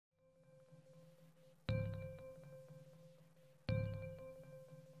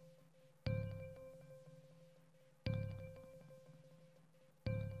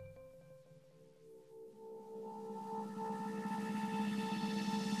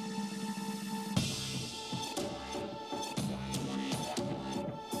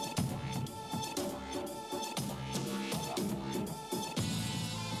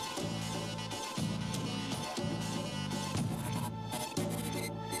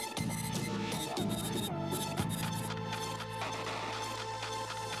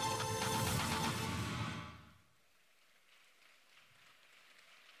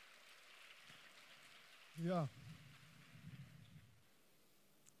Yeah.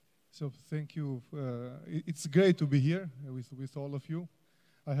 So thank you. It's great to be here with all of you.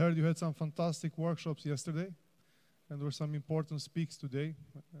 I heard you had some fantastic workshops yesterday, and there were some important speaks today.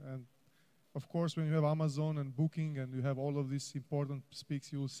 And of course, when you have Amazon and Booking and you have all of these important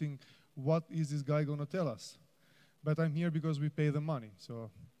speaks, you will think, what is this guy going to tell us? But I'm here because we pay the money. So,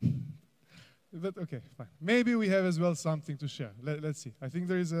 but okay, fine. Maybe we have as well something to share. Let's see. I think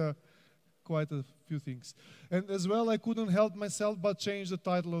there is quite a few things. And as well, I couldn't help myself but change the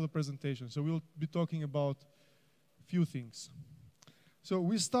title of the presentation. So we'll be talking about a few things. So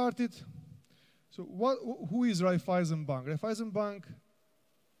we started, so who is Raiffeisen Bank? Raiffeisen Bank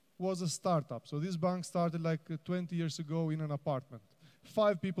was a startup. So this bank started like 20 years ago in an apartment.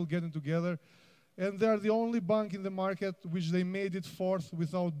 5 people getting together, and they are the only bank in the market which they made it forth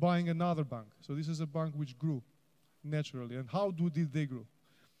without buying another bank. So this is a bank which grew naturally. And how did they grow?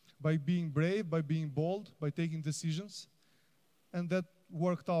 By being brave, by being bold, by taking decisions, and that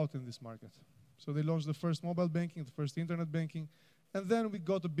worked out in this market. So they launched the first mobile banking, the first internet banking, and then we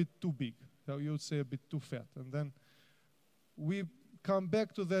got a bit too big. So you would say a bit too fat. And then we come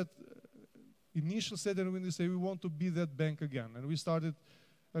back to that initial setting when we say we want to be that bank again. And we started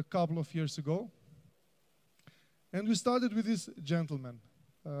a couple of years ago. And we started with this gentleman.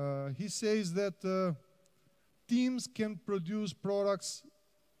 He says that teams can produce products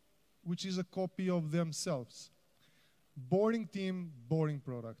which is a copy of themselves. Boring team, boring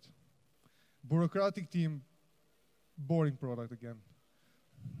product. Bureaucratic team, boring product again.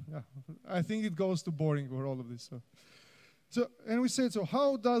 Yeah, I think it goes to boring for all of this. And we said, so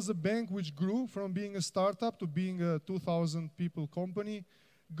how does a bank which grew from being a startup to being a 2,000 people company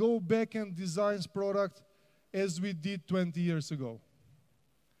go back and designs product as we did 20 years ago?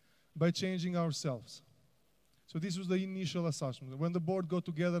 By changing ourselves. So this was the initial assessment. When the board got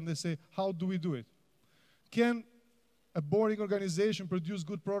together and they say, how do we do it? Can a boring organization produce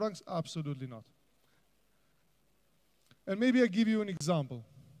good products? Absolutely not. And maybe I give you an example.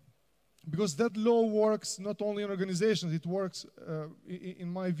 Because that law works not only in organizations, it works,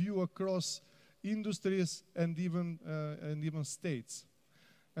 in my view, across industries and even states.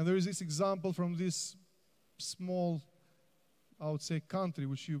 And there is this example from this small, I would say, country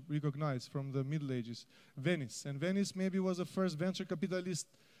which you recognize from the Middle Ages, Venice. And Venice maybe was the first venture capitalist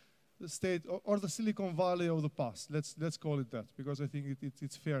state, or the Silicon Valley of the past. Let's call it that, because I think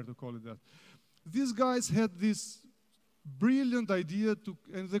it's fair to call it that. These guys had this brilliant idea,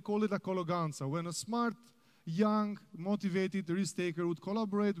 and they call it a colloganza, when a smart, young, motivated risk taker would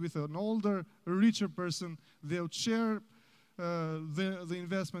collaborate with an older, richer person. They would share the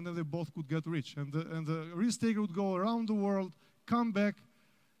investment, and they both could get rich. And the risk taker would go around the world, come back,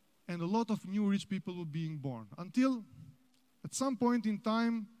 and a lot of new rich people were being born. Until at some point in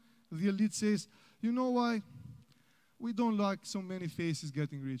time, the elite says, you know why? We don't like so many faces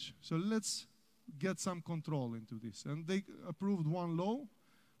getting rich. So let's get some control into this. And they approved one law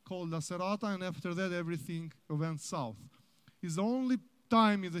called La Serrata, and after that everything went south. It's the only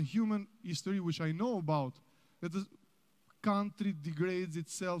time in the human history which I know about that the country degrades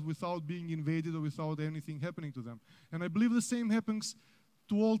itself without being invaded or without anything happening to them. And I believe the same happens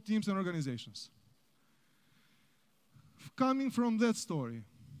to all teams and organizations. Coming from that story,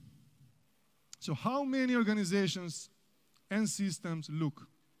 so how many organizations and systems look?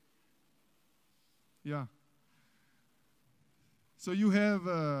 Yeah. So you have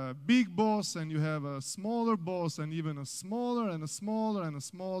a big boss, and you have a smaller boss, and even a smaller, and a smaller, and a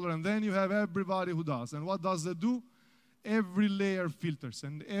smaller, and then you have everybody who does. And what does that do? Every layer filters,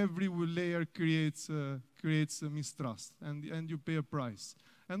 and every layer creates a mistrust, and you pay a price.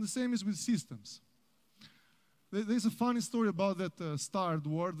 And the same is with systems. There's a funny story about that starred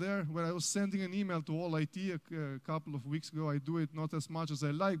word there, where I was sending an email to all IT a couple of weeks ago. I do it not as much as I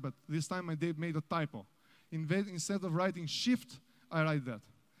like, but this time I made a typo. Instead of writing shift, I write that.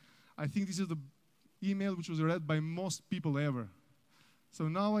 I think this is the email which was read by most people ever. So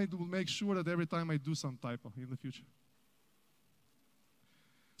now I will make sure that every time I do some typo in the future.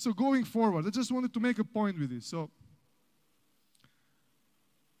 So going forward, I just wanted to make a point with this. So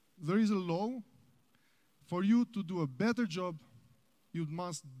there is a law. For you to do a better job, you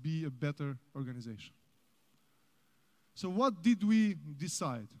must be a better organization. So what did we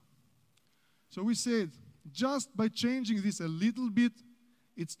decide? So we said, just by changing this a little bit,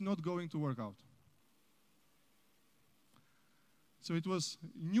 it's not going to work out. So it was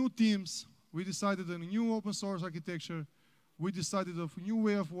new teams. We decided on a new open source architecture. We decided on a new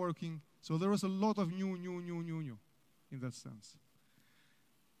way of working. So there was a lot of new in that sense.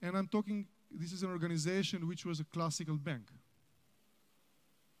 And I'm talking, this is an organization which was a classical bank.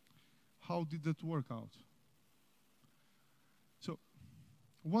 How did that work out?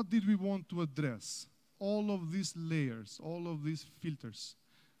 what did we want to address? All of these layers, all of these filters,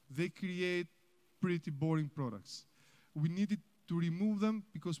 they create pretty boring products. We needed to remove them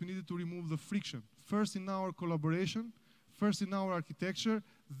because we needed to remove the friction. First in our collaboration, first in our architecture,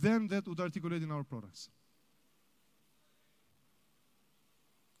 then that would articulate in our products.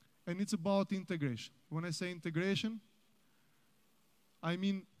 And it's about integration. When I say integration, I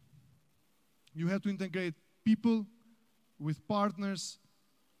mean you have to integrate people with partners,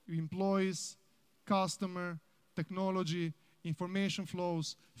 employees, customer, technology, information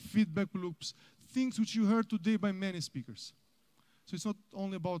flows, feedback loops, things which you heard today by many speakers. So it's not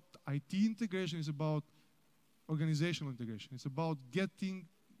only about IT integration, it's about organizational integration. It's about getting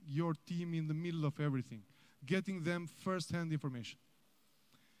your team in the middle of everything, getting them first-hand information.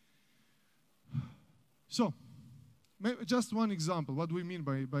 So, just one example, what do we mean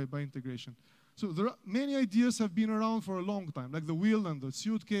by integration? So there are many ideas have been around for a long time, like the wheel and the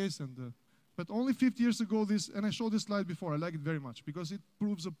suitcase, but only 50 years ago this, and I showed this slide before, I like it very much, because it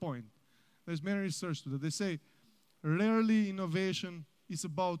proves a point. There's many research to that. They say, rarely innovation is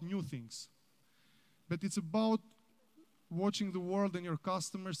about new things, but it's about watching the world and your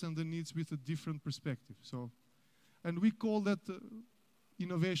customers and the needs with a different perspective. So, and we call that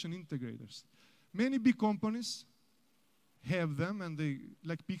innovation integrators. Many big companies have them, and they,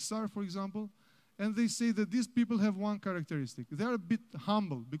 like Pixar, for example, and they say that these people have one characteristic. They're a bit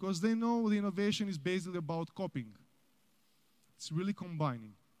humble because they know the innovation is basically about copying. It's really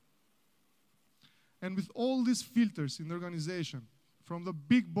combining. And with all these filters in the organization, from the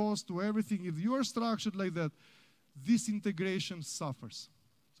big boss to everything, if you are structured like that, this integration suffers.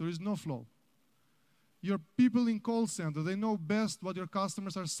 So there is no flow. Your people in call center, they know best what your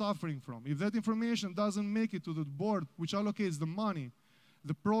customers are suffering from. If that information doesn't make it to the board, which allocates the money,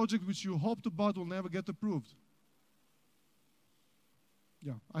 the project which you hoped about will never get approved.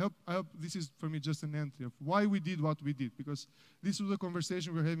 Yeah, I hope this is, for me, just an entry of why we did what we did, because this was the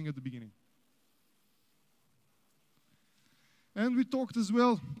conversation we were having at the beginning. And we talked as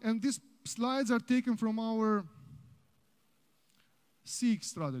well, and these slides are taken from our CX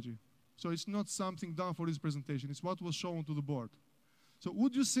strategy. So it's not something done for this presentation. It's what was shown to the board. So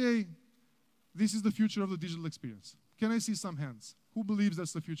would you say this is the future of the digital experience? Can I see some hands? Who believes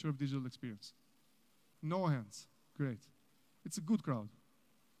that's the future of digital experience? No hands. Great. It's a good crowd.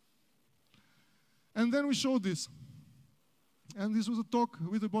 And then we showed this. And this was a talk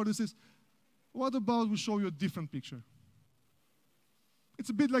with the board that says, what about we show you a different picture? It's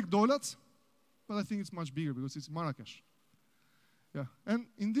a bit like donuts, but I think it's much bigger because it's Marrakesh. Yeah, and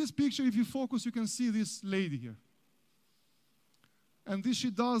in this picture, if you focus, you can see this lady here. And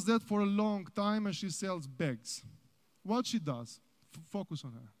she does that for a long time, and she sells bags. What she does, focus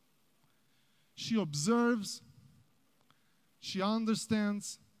on her. She observes, she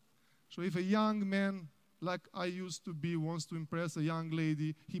understands. So if a young man, like I used to be, wants to impress a young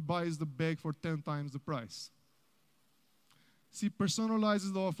lady, he buys the bag for 10 times the price. She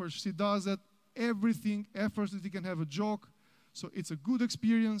personalizes the offer. She does that, everything, effortlessly can have a joke. So it's a good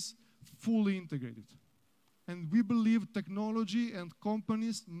experience, fully integrated. And we believe technology and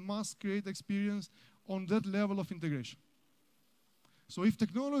companies must create experience on that level of integration. So if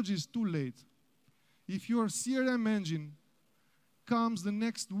technology is too late, if your CRM engine comes the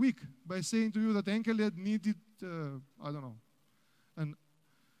next week by saying to you that Enkelejd needed, I don't know, an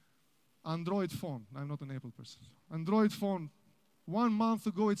Android phone. I'm not an Apple person. Android phone, 1 month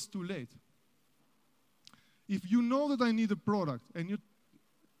ago, it's too late. If you know that I need a product and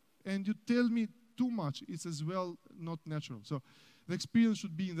you tell me too much, it's as well not natural. So the experience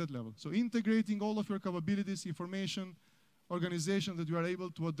should be in that level. So integrating all of your capabilities, information, organization, that you are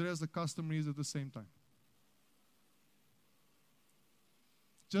able to address the customer needs at the same time.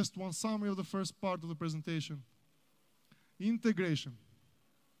 Just one summary of the first part of the presentation. Integration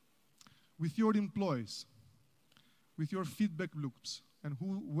with your employees, with your feedback loops, and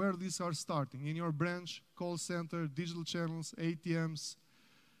where these are starting, in your branch, call center, digital channels, ATMs,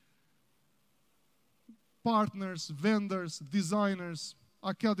 partners, vendors, designers,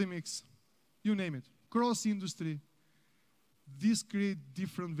 academics, you name it, cross-industry. These create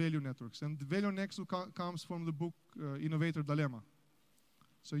different value networks. And the value network comes from the book Innovator Dilemma.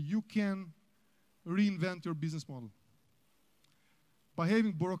 So you can reinvent your business model. By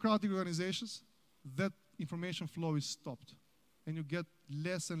having bureaucratic organizations, that information flow is stopped. And you get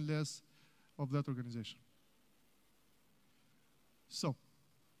less and less of that organization. So,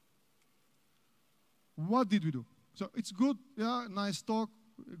 what did we do? So it's good, yeah, nice talk,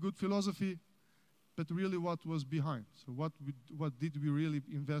 good philosophy, but really what was behind? So what did we really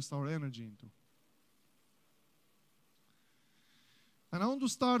invest our energy into? And I want to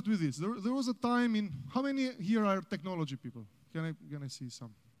start with this. There was a time in, how many here are technology people? Can I see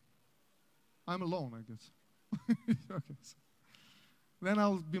some? I'm alone, I guess. Okay. So then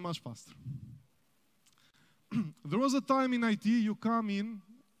I'll be much faster. There was a time in IT you come in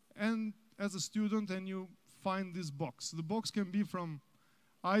and as a student and you find this box. The box can be from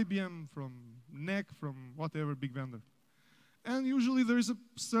IBM, from NEC, from whatever big vendor. And usually there is a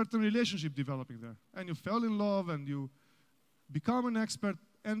certain relationship developing there. And you fell in love and you become an expert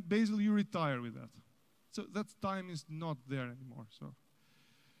and basically you retire with that. So that time is not there anymore. So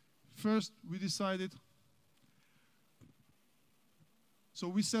first we decided, so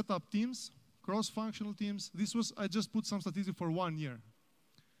we set up teams, cross-functional teams. This was, I just put some statistics for 1 year.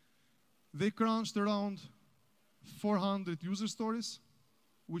 They crunched around 400 user stories,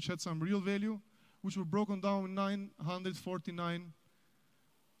 which had some real value, which were broken down in 949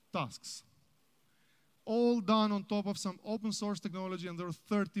 tasks. All done on top of some open source technology, and there were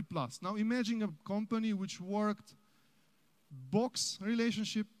 30 plus. Now imagine a company which worked box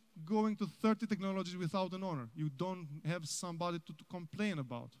relationship going to 30 technologies without an owner. You don't have somebody to complain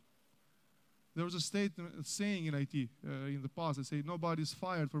about. There was a saying in IT in the past that said nobody's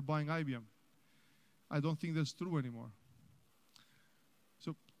fired for buying IBM. I don't think that's true anymore.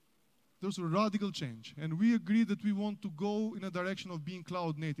 So there's a radical change. And we agreed that we want to go in a direction of being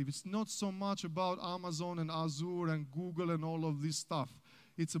cloud native. It's not so much about Amazon and Azure and Google and all of this stuff.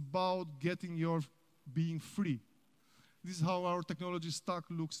 It's about getting your being free. This is how our technology stack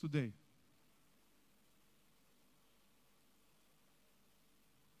looks today.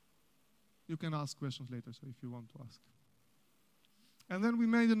 You can ask questions later, so if you want to ask. And then we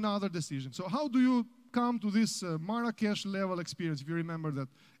made another decision. So how do you come to this Marrakesh level experience, if you remember that?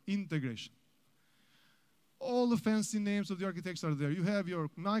 Integration. All the fancy names of the architects are there. You have your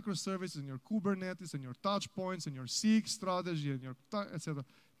microservices and your Kubernetes and your touch points and your SIG strategy and your etc.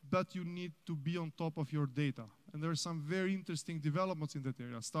 But you need to be on top of your data. And there are some very interesting developments in that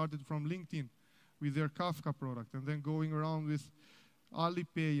area. Started from LinkedIn with their Kafka product, and then going around with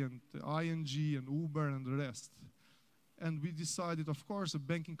Alipay and ING and Uber and the rest. And we decided, of course, a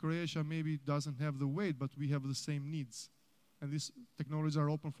bank in Croatia maybe doesn't have the weight, but we have the same needs. And these technologies are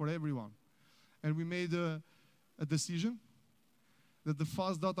open for everyone. And we made a decision that the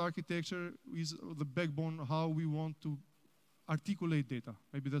fast data architecture is the backbone of how we want to articulate data.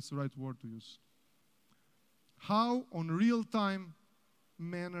 Maybe that's the right word to use. How, on real-time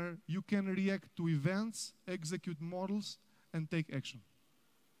manner, you can react to events, execute models, and take action.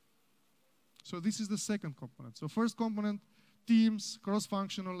 So this is the second component. So first component, teams,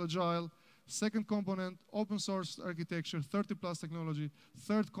 cross-functional, agile. Second component, open source architecture, 30 plus technology.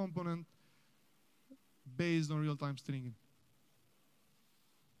 Third component, based on real-time stringing.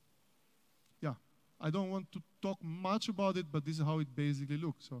 Yeah, I don't want to talk much about it, but this is how it basically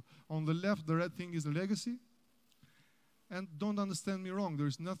looks. So on the left, the red thing is the legacy. And don't understand me wrong, there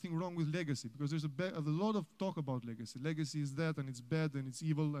is nothing wrong with legacy, because there's a lot of talk about legacy. Legacy is that, and it's bad, and it's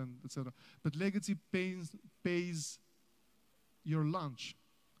evil, and etc. But legacy pays your lunch.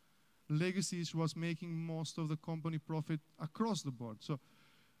 Legacy is what's making most of the company profit across the board. So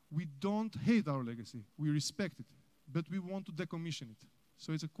we don't hate our legacy, we respect it, but we want to decommission it.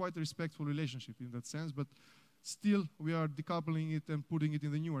 So it's a quite respectful relationship in that sense, but still we are decoupling it and putting it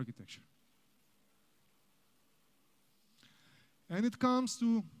in the new architecture. And it comes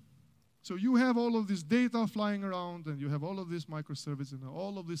to, so you have all of this data flying around, and you have all of these microservices and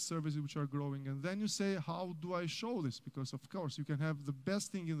all of these services which are growing, and then you say, how do I show this? Because of course you can have the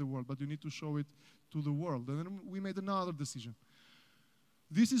best thing in the world, but you need to show it to the world. And then we made another decision.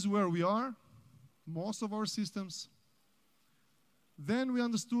 This is where we are, most of our systems. Then we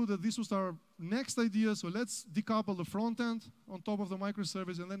understood that this was our next idea, so let's decouple the front end on top of the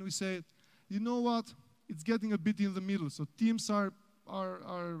microservice, and then we said, you know what? It's getting a bit in the middle. So teams are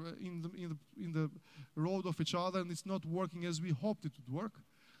in the road of each other, and it's not working as we hoped it would work.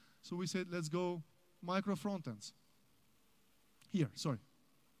 So we said, let's go micro frontends. Here, sorry,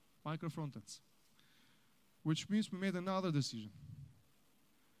 micro frontends. Which means we made another decision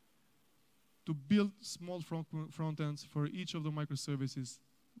to build small frontends for each of the microservices,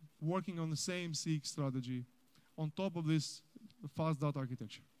 working on the same SIG strategy on top of this fast data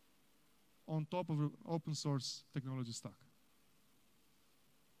architecture, on top of an open source technology stack.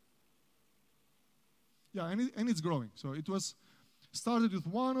 Yeah, and it's growing. So it was started with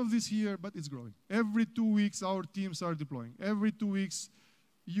one of these here, but it's growing. Every 2 weeks, our teams are deploying. Every 2 weeks,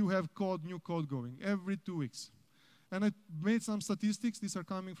 you have code, new code going. Every 2 weeks. And I made some statistics. These are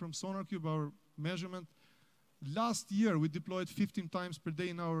coming from SonarCube, our measurement. Last year, we deployed 15 times per day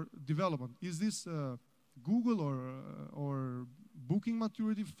in our development. Is this Google or booking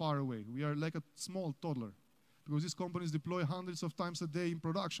maturity, far away. We are like a small toddler because these companies deploy hundreds of times a day in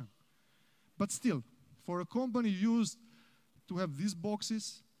production. But still, for a company used to have these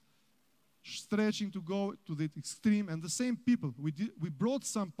boxes, stretching to go to the extreme, and the same people, we brought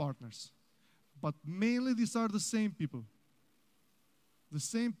some partners, but mainly these are the same people. The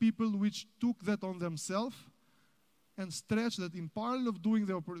same people which took that on themselves and stretched that in parallel of doing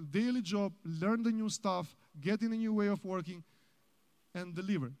their daily job, learn the new stuff, get in a new way of working, and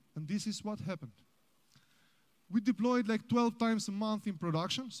deliver. And this is what happened. We deployed like 12 times a month in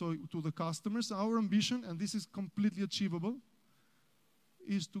production, so to the customers. Our ambition, and this is completely achievable,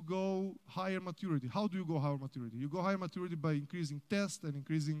 is to go higher maturity. How do you go higher maturity? You go higher maturity by increasing tests and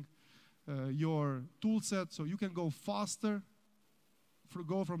increasing your tool set, so you can go faster,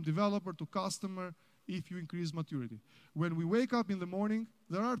 go from developer to customer if you increase maturity. When we wake up in the morning,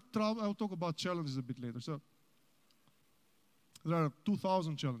 there are I'll talk about challenges a bit later. So there are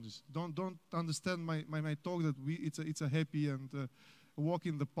 2,000 challenges. Don't understand my talk that it's a happy and walk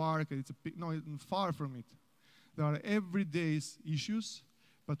in the park. No, far from it. There are everyday issues,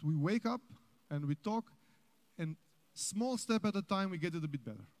 but we wake up and we talk, and small step at a time we get it a bit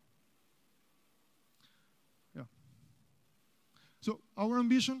better. Yeah. So our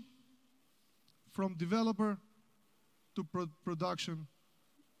ambition, from developer to production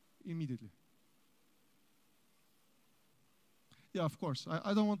immediately. Yeah, of course.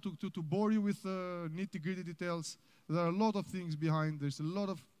 I don't want to bore you with nitty-gritty details. There are a lot of things behind. There's a lot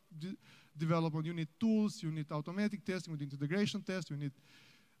of development. You need tools, you need automatic testing, you need integration tests, you need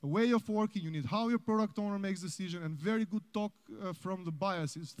a way of working, you need how your product owner makes decision, and very good talk from the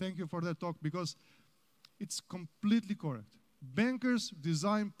biases. Thank you for that talk, because it's completely correct. Bankers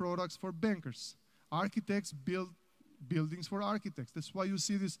design products for bankers. Architects build buildings for architects. That's why you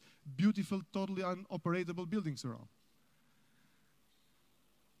see these beautiful, totally unoperatable buildings around.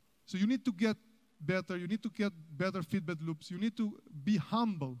 So you need to get better, you need to get better feedback loops, you need to be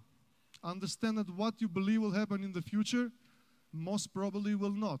humble, understand that what you believe will happen in the future most probably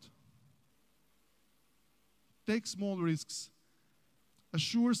will not. Take small risks,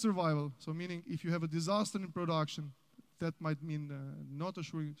 assure survival, so meaning if you have a disaster in production, that might mean not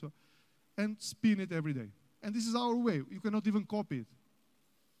assuring, so, and spin it every day. And this is our way. You cannot even copy it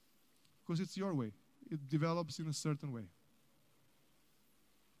because it's your way. It develops in a certain way.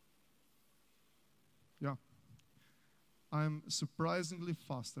 Yeah. I'm surprisingly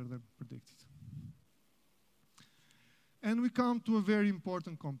faster than predicted. And we come to a very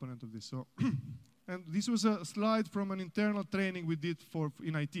important component of this. So, and this was a slide from an internal training we did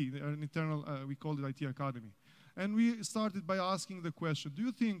in IT, an internal, we called it IT Academy. And we started by asking the question, do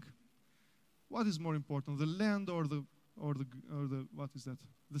you think, what is more important, the land or the what is that,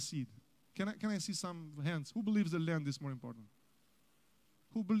 the seed? Can I see some hands? Who believes the land is more important?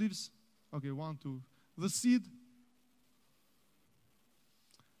 Who believes, okay, 1, 2, the seed?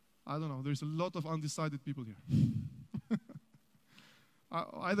 I don't know, there's a lot of undecided people here.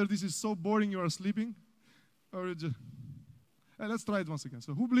 Either this is so boring you are sleeping, or you just, let's try it once again.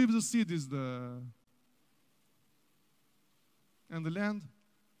 So who believes the seed is the, and the land?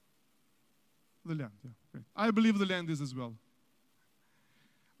 The land, yeah, great. I believe the land is as well.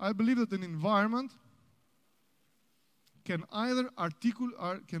 I believe that an environment can either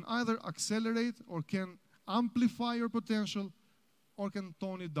accelerate or can amplify your potential or can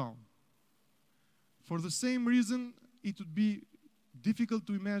tone it down. For the same reason, it would be difficult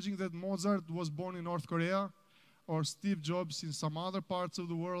to imagine that Mozart was born in North Korea or Steve Jobs in some other parts of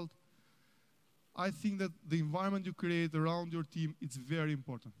the world. I think that the environment you create around your team is very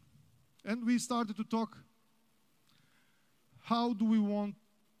important. And we started to talk, how do we want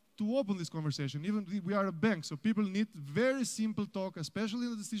to open this conversation? Even we are a bank, so people need very simple talk, especially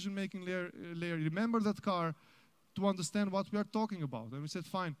in the decision-making layer. Remember that car to understand what we are talking about. And we said,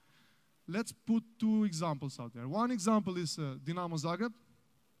 fine, let's put 2 examples out there. One example is Dinamo Zagreb,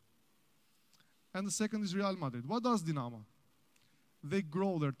 and the second is Real Madrid. What does Dinamo? They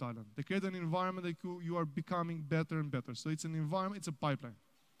grow their talent. They create an environment that you are becoming better and better. So it's an environment, it's a pipeline.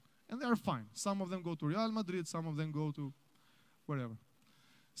 And they are fine. Some of them go to Real Madrid, some of them go to wherever.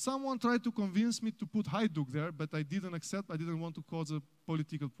 Someone tried to convince me to put Hajduk there, but I didn't accept. I didn't want to cause a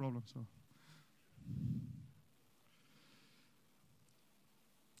political problem.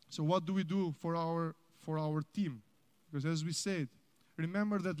 So what do we do for our team? Because as we said,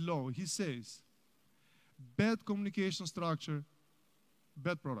 remember that law. He says, bad communication structure,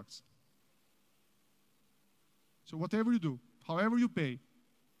 bad products. So whatever you do, however you pay,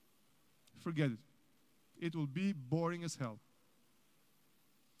 forget it. It will be boring as hell.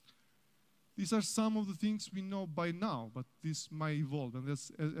 These are some of the things we know by now, but this might evolve, and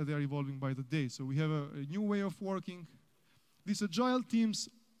they are evolving by the day. So we have a new way of working. These agile teams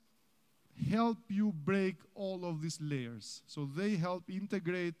help you break all of these layers. So they help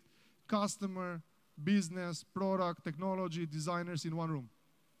integrate customer, business, product, technology, designers in one room.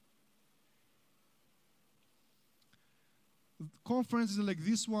 Conferences like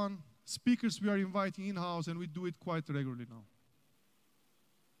this one, speakers we are inviting in-house, and we do it quite regularly now.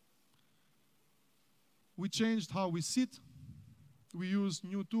 We changed how we sit. We use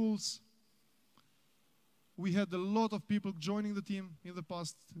new tools. We had a lot of people joining the team in the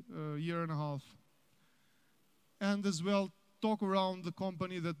past year and a half. And as well, talk around the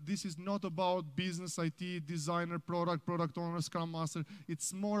company that this is not about business, IT, designer, product owner, scrum master.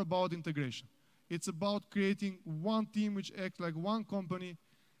 It's more about integration. It's about creating one team which acts like one company,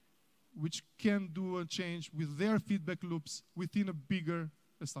 which can do a change with their feedback loops within a bigger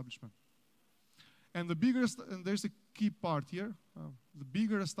establishment. And and there's a key part here. The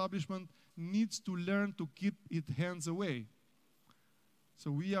bigger establishment needs to learn to keep its hands away. So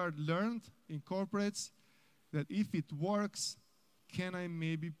we are learned in corporates that if it works, can I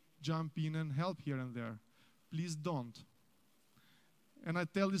maybe jump in and help here and there? Please don't. And I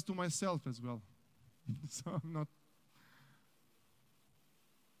tell this to myself as well. So I'm not.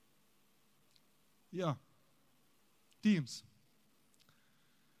 Yeah. Teams.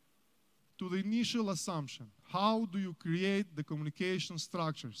 To the initial assumption, how do you create the communication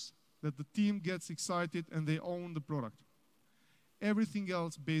structures that the team gets excited and they own the product? Everything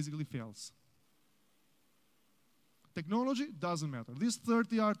else basically fails. Technology doesn't matter. These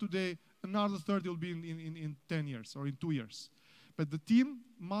 30 are today, another 30 will be in 10 years or in 2 years. But the team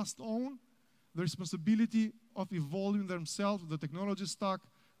must own the responsibility of evolving themselves, the technology stack,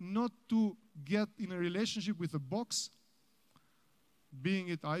 not to get in a relationship with a box, being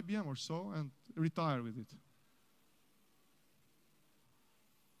it IBM or so, and retire with it.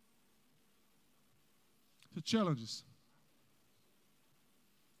 The challenges.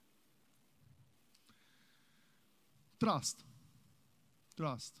 Trust.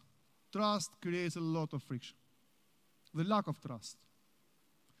 Trust creates a lot of friction. The lack of trust.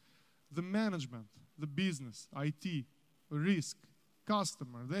 The management, the business, IT, risk,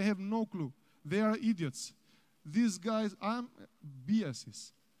 customer, they have no clue. They are idiots. These guys, I'm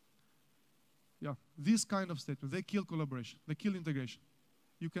BSs. Yeah, this kind of statement, they kill collaboration, they kill integration.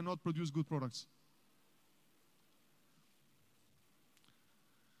 You cannot produce good products.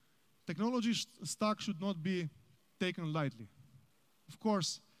 Technology stack should not be taken lightly. Of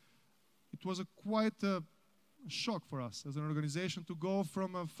course, it was quite a shock for us as an organization to go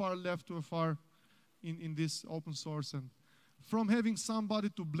from a far left to a far in this open source, and from having somebody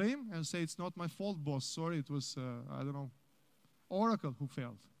to blame and say, it's not my fault, boss, sorry, it was, I don't know, Oracle who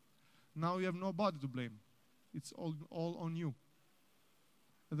failed. Now you have nobody to blame. It's all on you.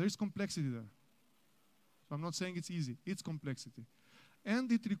 And there is complexity there. So I'm not saying it's easy. It's complexity.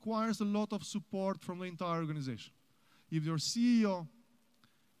 And it requires a lot of support from the entire organization. If your CEO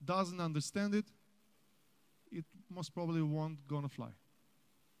doesn't understand it, it most probably won't gonna fly.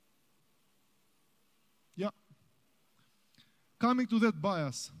 Yeah. Coming to that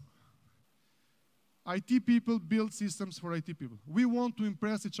bias. IT people build systems for IT people. We want to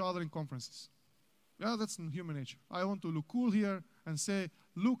impress each other in conferences. Yeah, that's human nature. I want to look cool here and say,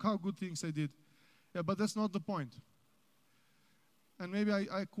 look how good things I did. Yeah, but that's not the point. And maybe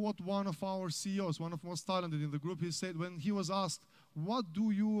I quote one of our CEOs, one of the most talented in the group. He said, when he was asked, what do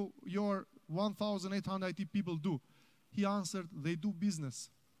your 1,800 IT people do? He answered, they do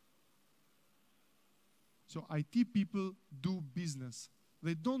business. So IT people do business.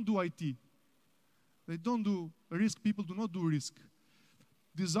 They don't do IT. They don't do risk. People do not do risk.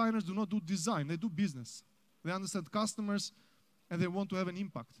 Designers do not do design. They do business. They understand customers and they want to have an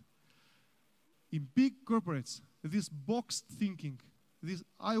impact. In big corporates, this box thinking, this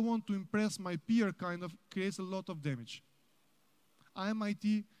I want to impress my peer kind of creates a lot of damage. I am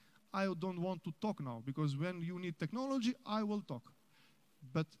IT, I don't want to talk now, because when you need technology, I will talk.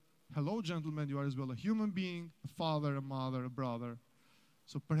 But hello, gentlemen, you are as well a human being, a father, a mother, a brother.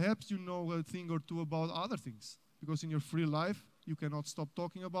 So perhaps you know a thing or two about other things, because in your free life, you cannot stop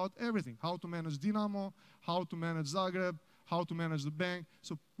talking about everything. How to manage Dynamo, how to manage Zagreb, how to manage the bank.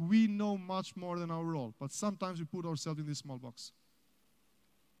 So we know much more than our role, but sometimes we put ourselves in this small box.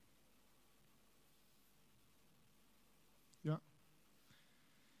 Yeah.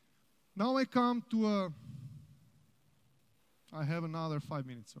 Now I come to I have another 5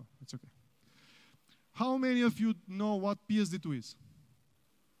 minutes, so it's okay. How many of you know what PSD2 is?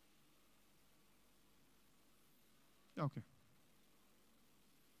 Okay.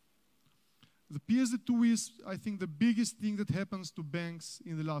 The PSD2 is, I think, the biggest thing that happens to banks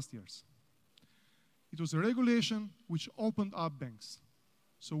in the last years. It was a regulation which opened up banks.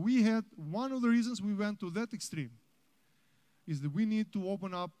 So we had, one of the reasons we went to that extreme is that we need to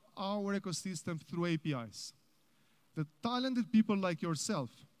open up our ecosystem through APIs. That talented people like yourself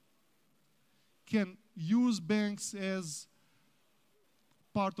can use banks as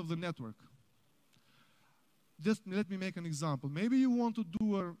part of the network. Just let me make an example. Maybe you want to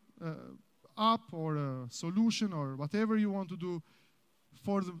do an app or a solution or whatever you want to do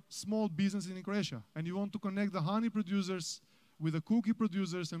for the small business in Croatia, and you want to connect the honey producers with the cookie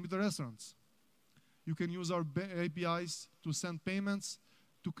producers and with the restaurants. You can use our APIs to send payments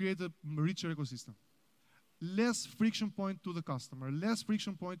to create a richer ecosystem. Less friction point to the customer, less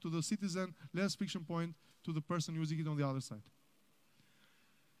friction point to the citizen, less friction point to the person using it on the other side.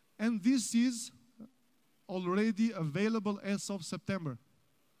 And this is already available as of September.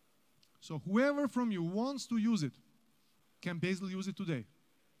 So whoever from you wants to use it can basically use it today.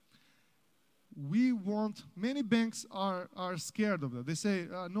 Many banks are scared of that. They say,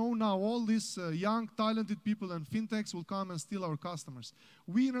 no, now all these young, talented people and fintechs will come and steal our customers.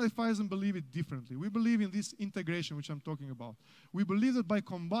 We in Raiffeisen believe it differently. We believe in this integration, which I'm talking about. We believe that by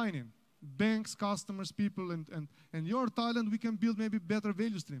combining banks, customers, people, and your talent, we can build maybe better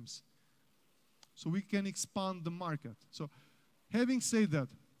value streams. So we can expand the market. So having said that,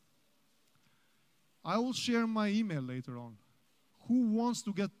 I will share my email later on. Who wants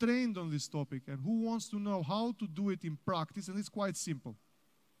to get trained on this topic and who wants to know how to do it in practice, and it's quite simple.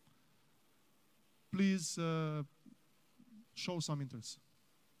 Please show some interest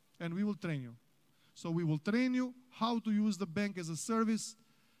and we will train you. So we will train you how to use the bank as a service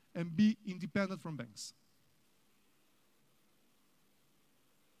and be independent from banks.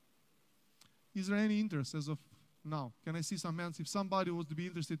 Is there any interest as of now? Can I see some hands if somebody was to be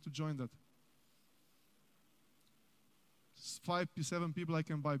interested to join that? 5 to 7 people, I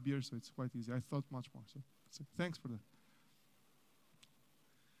can buy beer, so it's quite easy. I thought much more, so thanks for that.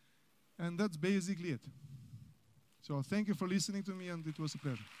 And that's basically it. So thank you for listening to me, and it was a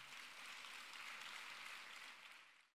pleasure.